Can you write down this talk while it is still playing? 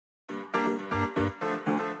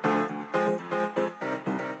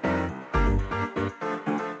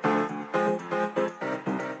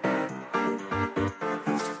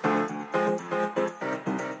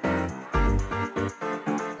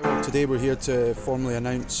Today we're here to formally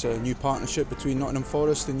announce a new partnership between Nottingham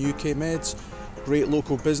Forest and UK Meds. Great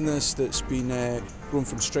local business that's been grown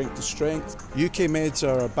from strength to strength. UK Meds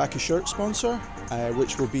are a back of shirt sponsor,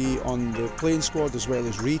 which will be on the playing squad as well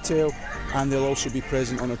as retail, and they'll also be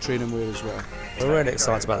present on our training wear as well. We're really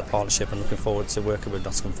excited about the partnership and looking forward to working with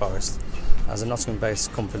Nottingham Forest. As a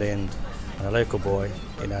Nottingham-based company and a local boy,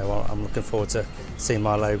 I'm looking forward to seeing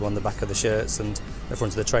my logo on the back of the shirts and the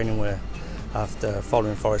front of the training wear. After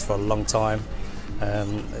following Forest for a long time,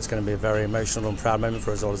 it's going to be a very emotional and proud moment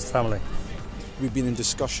for us all as a family. We've been in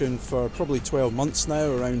discussion for probably 12 months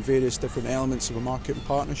now around various different elements of a marketing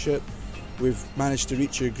partnership. We've managed to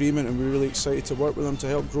reach an agreement and we're really excited to work with them to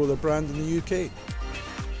help grow their brand in the UK.